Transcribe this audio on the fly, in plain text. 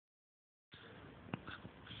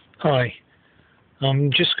Hi,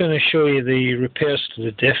 I'm just going to show you the repairs to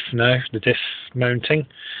the diff now, the diff mounting.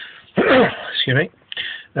 Excuse me.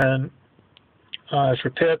 I've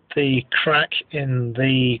repaired the crack in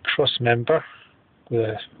the cross member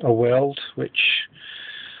with a weld, which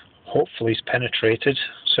hopefully is penetrated.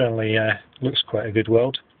 Certainly looks quite a good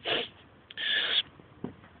weld.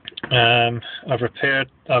 I've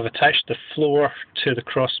attached the floor to the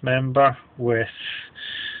cross member with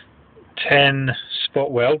 10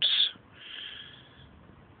 spot welds.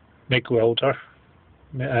 MIG welder.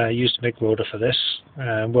 Used a MIG welder for this.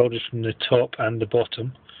 Welded from the top and the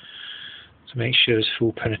bottom to make sure there's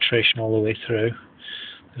full penetration all the way through.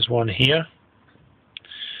 There's one here,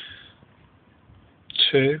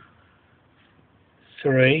 2,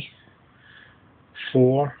 3,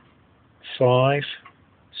 4, 5,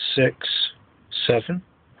 6, 7,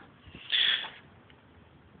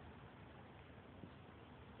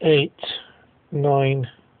 8, 9,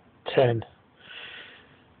 10.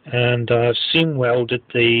 And I've seam welded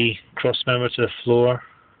the cross member to the floor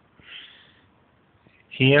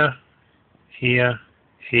here, here,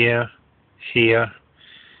 here, here,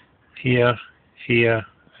 here, here,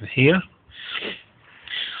 and here.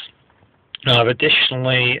 Now I've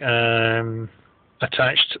additionally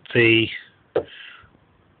attached the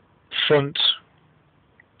front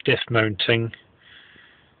diff mounting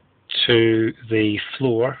to the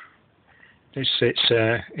floor.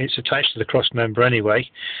 It's attached to the cross member anyway,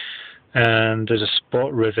 and there's a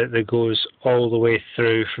spot rivet that goes all the way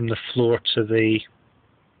through from the floor to the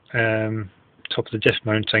top of the diff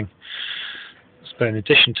mounting. But in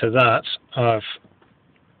addition to that, I've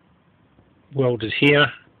welded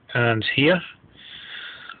here and here.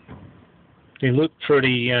 They look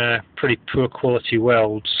pretty poor quality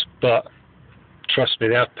welds, but trust me,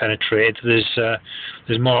 they have penetrated. There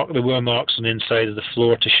were marks on the inside of the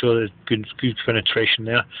floor to show there's good penetration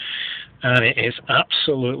there, and it is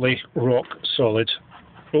absolutely rock solid.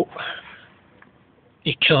 Oh,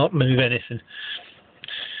 you can't move anything.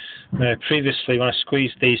 Now, previously when I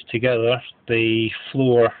squeezed these together, the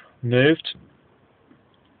floor moved.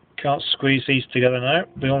 Can't squeeze these together now.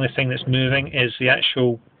 The only thing that's moving is the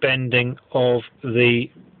actual bending of the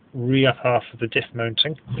rear half of the diff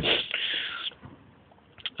mounting.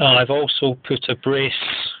 I've also put a brace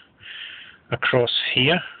across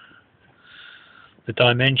here, the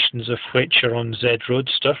dimensions of which are on Z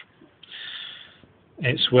Roadster.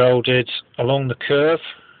 It's welded along the curve,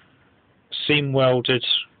 seam welded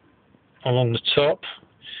along the top,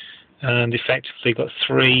 and effectively got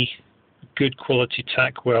 3 good quality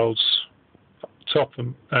tack welds, top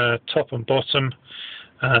and bottom,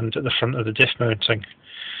 and at the front of the diff mounting.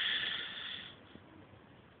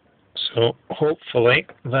 So hopefully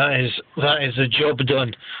that is the job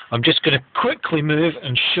done. I'm just going to quickly move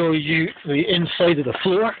and show you the inside of the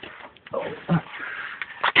floor.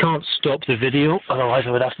 I can't stop the video, otherwise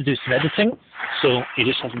I would have to do some editing. So you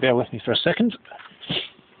just have to bear with me for a second.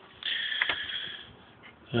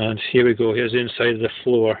 And here we go. Here's the inside of the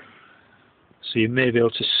floor. So you may be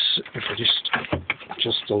able to, if I just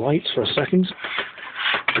adjust the light for a second.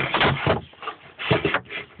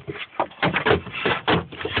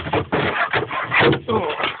 Oh.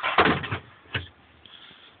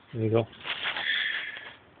 There you go.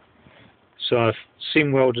 So I've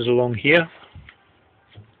seam welded along here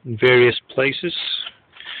in various places.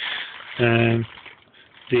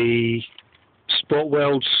 The spot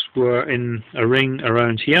welds were in a ring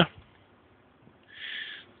around here.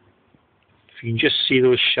 If you can just see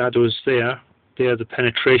those shadows there, they are the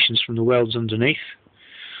penetrations from the welds underneath.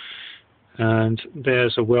 And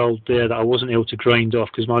there's a weld there that I wasn't able to grind off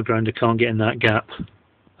because my grinder can't get in that gap.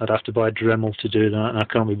 I'd have to buy a Dremel to do that, and I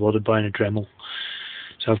can't be bothered buying a Dremel.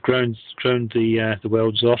 So I've ground the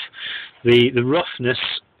welds off. The roughness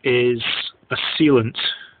is a sealant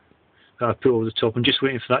that I put over the top. I'm just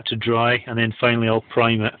waiting for that to dry, and then finally I'll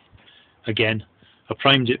prime it again. I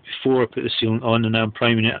primed it before I put the sealant on, and now I'm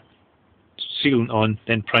priming it. Sealant on,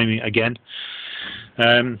 then priming it again.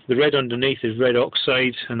 The red underneath is red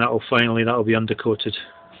oxide, and that'll be undercoated,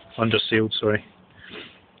 undersealed, sorry.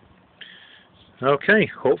 Okay,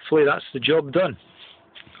 hopefully that's the job done.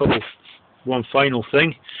 Oh, one final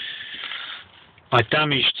thing. I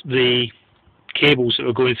damaged the cables that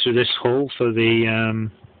were going through this hole for the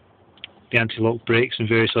anti-lock brakes and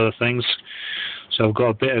various other things. So I've got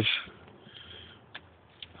a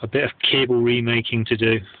bit of cable remaking to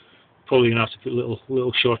do. Probably gonna have to put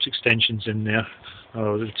little short extensions in there.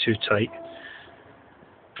 Oh, they're too tight.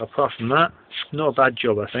 Apart from that, not a bad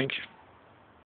job, I think.